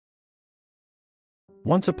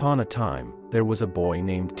Once upon a time, there was a boy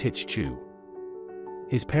named Tích Chu.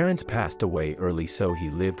 His parents passed away early, so he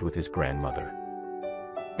lived with his grandmother.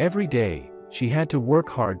 Every day, she had to work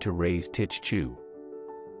hard to raise Tích Chu.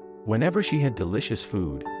 Whenever she had delicious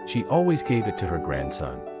food, she always gave it to her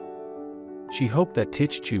grandson. She hoped that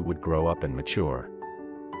Tích Chu would grow up and mature.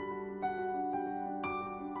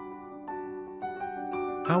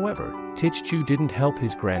 However, Tích Chu didn't help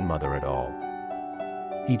his grandmother at all.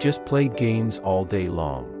 He just played games all day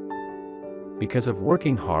long. Because of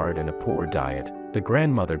working hard and a poor diet, the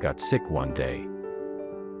grandmother got sick one day.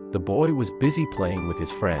 The boy was busy playing with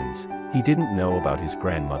his friends. He didn't know about his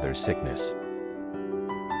grandmother's sickness.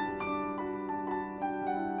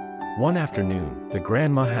 One afternoon, the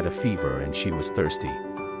grandma had a fever and she was thirsty.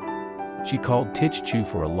 She called Tích Chu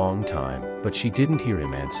for a long time, but she didn't hear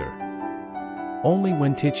him answer. Only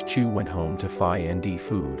when Tích Chu went home to find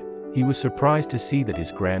food, he was surprised to see that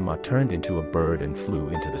his grandma turned into a bird and flew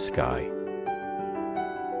into the sky.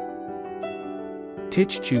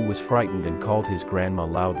 Tích Chu was frightened and called his grandma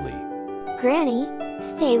loudly. "Granny,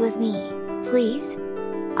 stay with me, please.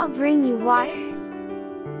 I'll bring you water."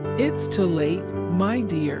 "It's too late, my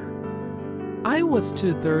dear. I was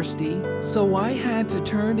too thirsty, so I had to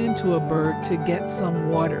turn into a bird to get some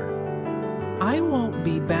water. I won't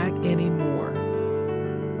be back anymore."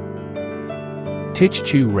 Tích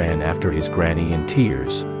Chu ran after his granny in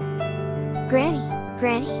tears. Granny,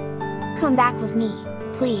 come back with me,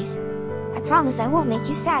 please. I promise I won't make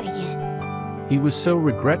you sad again." He was so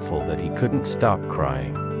regretful that he couldn't stop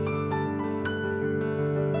crying.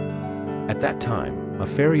 At that time, a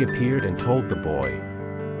fairy appeared and told the boy,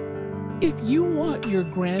 "If you want your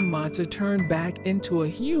grandma to turn back into a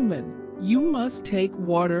human, you must take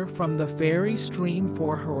water from the fairy stream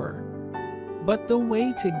for her. But the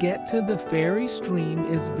way to get to the fairy stream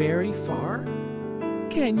is very far.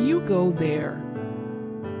 Can you go there?"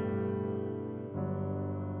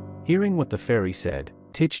 Hearing what the fairy said,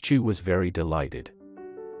 Tích Chu was very delighted.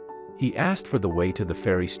 He asked for the way to the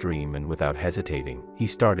fairy stream and without hesitating, he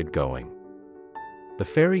started going. The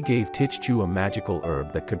fairy gave Tích Chu a magical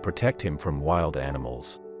herb that could protect him from wild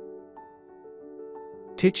animals.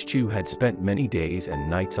 Tích Chu had spent many days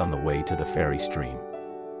and nights on the way to the fairy stream.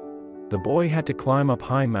 The boy had to climb up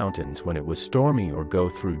high mountains when it was stormy or go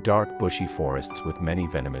through dark bushy forests with many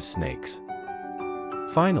venomous snakes.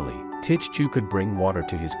 Finally, Tích Chu could bring water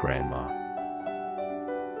to his grandma.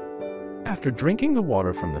 After drinking the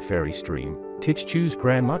water from the fairy stream, Tích Chu's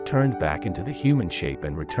grandma turned back into the human shape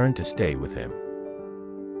and returned to stay with him.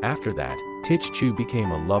 After that, Tích Chu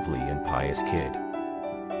became a lovely and pious kid.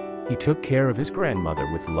 He took care of his grandmother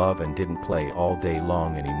with love and didn't play all day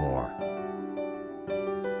long anymore.